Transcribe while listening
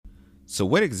So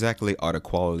what exactly are the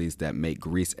qualities that make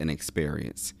Greece an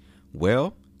experience?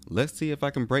 Well, let's see if I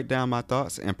can break down my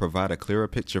thoughts and provide a clearer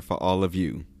picture for all of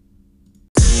you.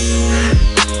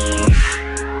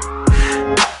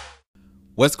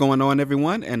 What's going on,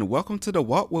 everyone, and welcome to the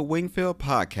Walk with Wingfield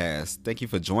podcast. Thank you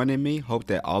for joining me. Hope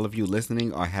that all of you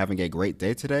listening are having a great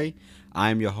day today.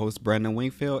 I am your host, Brandon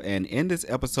Wingfield, and in this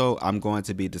episode, I'm going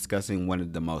to be discussing one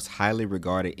of the most highly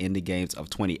regarded indie games of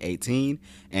 2018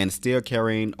 and still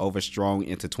carrying over strong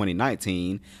into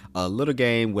 2019, a little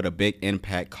game with a big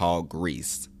impact called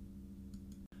Greece.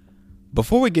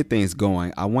 Before we get things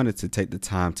going, I wanted to take the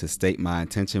time to state my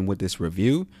intention with this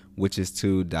review, which is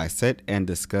to dissect and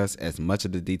discuss as much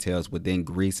of the details within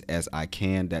Greece as I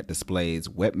can that displays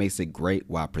what makes it great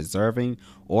while preserving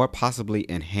or possibly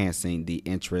enhancing the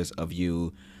interest of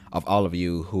all of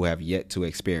you who have yet to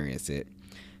experience it.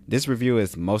 This review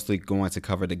is mostly going to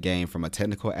cover the game from a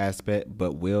technical aspect,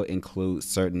 but will include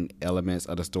certain elements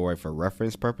of the story for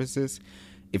reference purposes.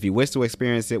 If you wish to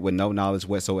experience it with no knowledge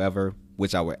whatsoever,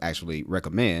 which I would actually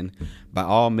recommend, by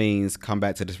all means come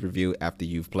back to this review after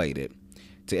you've played it.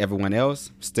 To everyone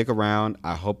else, stick around.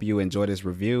 I hope you enjoy this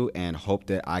review and hope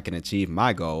that I can achieve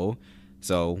my goal.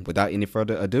 So without any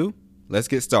further ado, let's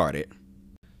get started.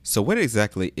 So what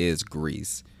exactly is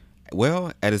Greece?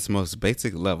 Well, at its most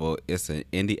basic level, it's an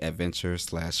indie adventure /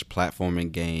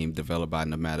 platforming game developed by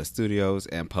Nomada Studios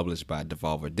and published by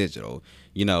Devolver Digital.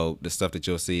 You know, the stuff that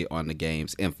you'll see on the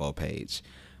game's info page.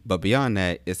 But beyond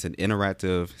that, it's an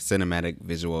interactive, cinematic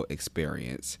visual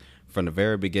experience. From the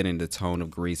very beginning, the tone of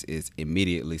Greece is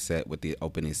immediately set with the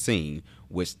opening scene,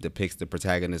 which depicts the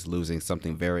protagonist losing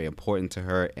something very important to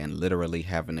her and literally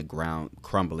having the ground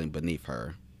crumbling beneath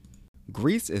her.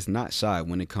 Greece is not shy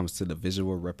when it comes to the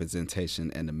visual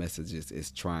representation and the messages it's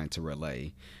trying to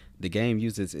relay. The game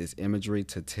uses its imagery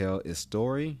to tell its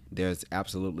story. There's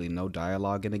absolutely no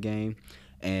dialogue in the game,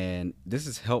 and this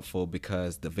is helpful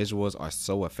because the visuals are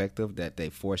so effective that they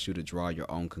force you to draw your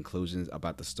own conclusions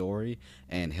about the story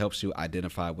and helps you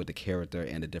identify with the character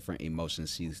and the different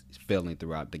emotions she's feeling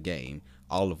throughout the game,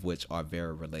 all of which are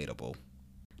very relatable.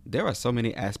 There are so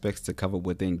many aspects to cover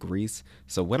within Greece,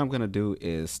 so what I'm going to do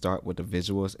is start with the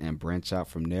visuals and branch out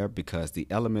from there because the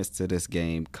elements to this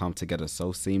game come together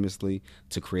so seamlessly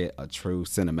to create a true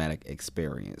cinematic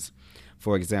experience.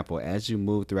 For example, as you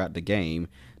move throughout the game,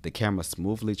 the camera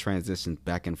smoothly transitions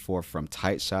back and forth from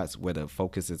tight shots where the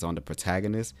focus is on the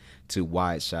protagonist to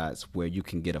wide shots where you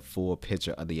can get a full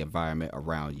picture of the environment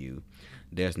around you.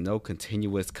 There's no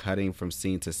continuous cutting from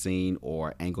scene to scene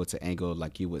or angle to angle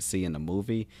like you would see in a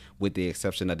movie, with the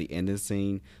exception of the ending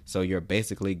scene, so you're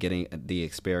basically getting the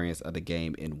experience of the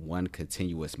game in one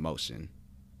continuous motion.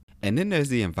 And then there's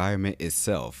the environment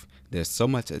itself. There's so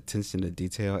much attention to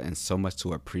detail and so much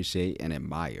to appreciate and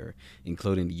admire,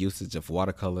 including the usage of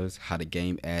watercolors, how the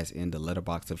game adds in the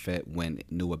letterbox effect when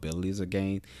new abilities are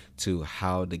gained, to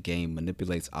how the game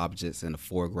manipulates objects in the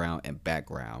foreground and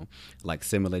background, like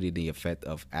simulating the effect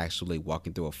of actually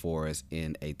walking through a forest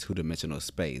in a two-dimensional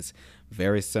space.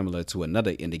 Very similar to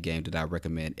another indie game that I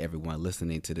recommend everyone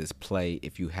listening to this play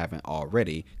if you haven't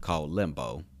already, called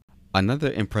Limbo.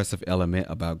 Another impressive element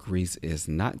about Greece is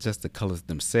not just the colors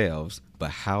themselves,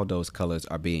 but how those colors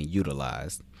are being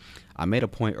utilized. I made a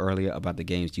point earlier about the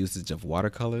game's usage of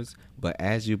watercolors, but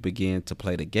as you begin to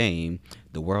play the game,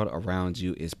 the world around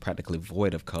you is practically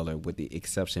void of color, with the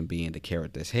exception being the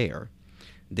character's hair.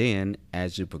 Then,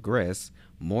 as you progress,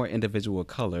 more individual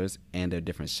colors and their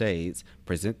different shades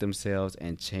present themselves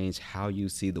and change how you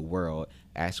see the world,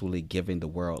 actually giving the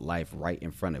world life right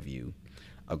in front of you.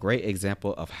 A great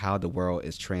example of how the world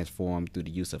is transformed through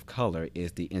the use of color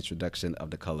is the introduction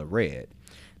of the color red.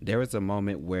 There is a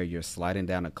moment where you're sliding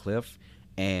down a cliff,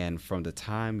 and from the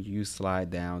time you slide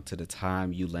down to the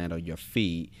time you land on your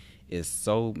feet is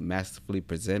so masterfully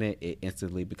presented, it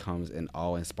instantly becomes an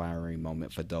awe-inspiring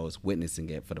moment for those witnessing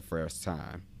it for the first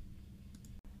time.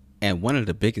 And one of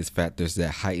the biggest factors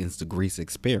that heightens the Greece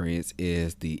experience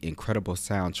is the incredible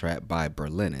soundtrack by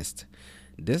Berlinist.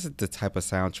 This is the type of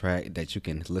soundtrack that you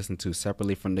can listen to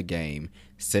separately from the game,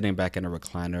 sitting back in a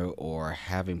recliner or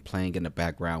having playing in the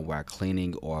background while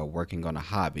cleaning or working on a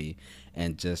hobby,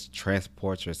 and just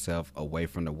transport yourself away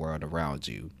from the world around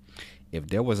you. If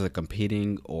there was a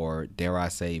competing, or dare I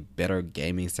say better,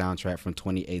 gaming soundtrack from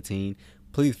 2018,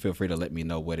 please feel free to let me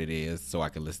know what it is so I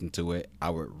can listen to it.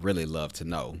 I would really love to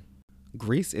know.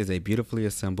 Greece is a beautifully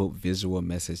assembled visual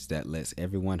message that lets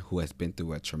everyone who has been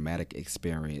through a traumatic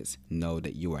experience know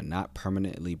that you are not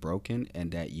permanently broken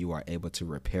and that you are able to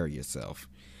repair yourself.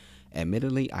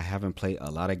 Admittedly, I haven't played a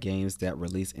lot of games that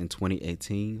released in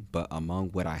 2018, but among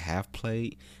what I have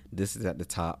played, this is at the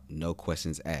top, no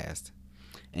questions asked.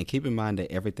 And keep in mind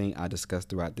that everything I discussed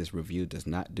throughout this review does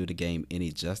not do the game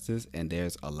any justice, and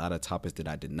there's a lot of topics that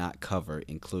I did not cover,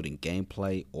 including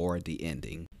gameplay or the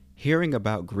ending. Hearing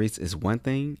about Greece is one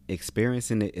thing,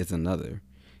 experiencing it is another.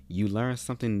 You learn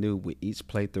something new with each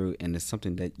playthrough, and it's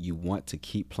something that you want to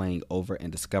keep playing over and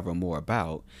discover more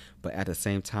about, but at the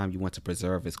same time you want to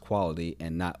preserve its quality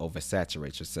and not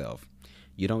oversaturate yourself.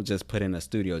 You don't just put in a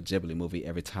Studio Ghibli movie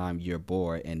every time you're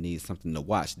bored and need something to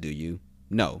watch, do you?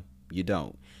 No, you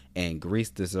don't. And Greece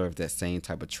deserves that same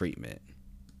type of treatment.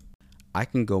 I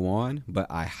can go on, but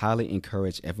I highly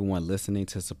encourage everyone listening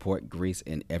to support Greece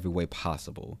in every way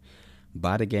possible.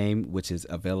 Buy the game, which is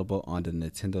available on the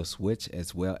Nintendo Switch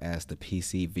as well as the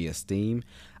PC via Steam.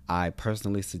 I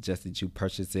personally suggest that you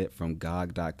purchase it from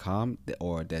GOG.com,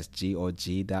 or that's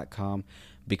GOG.com,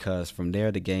 because from there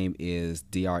the game is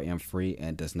DRM free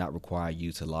and does not require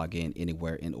you to log in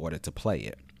anywhere in order to play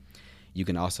it. You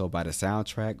can also buy the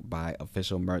soundtrack, buy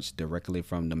official merch directly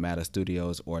from Nomada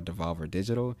Studios or Devolver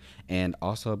Digital, and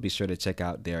also be sure to check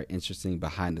out their interesting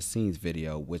behind the scenes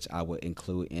video, which I will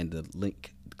include the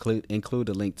link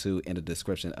to in the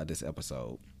description of this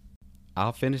episode.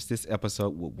 I'll finish this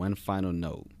episode with one final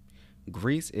note.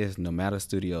 Greece is Nomada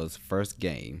Studios' first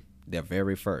game, their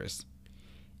very first.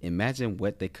 Imagine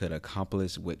what they could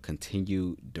accomplish with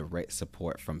continued direct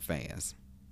support from fans.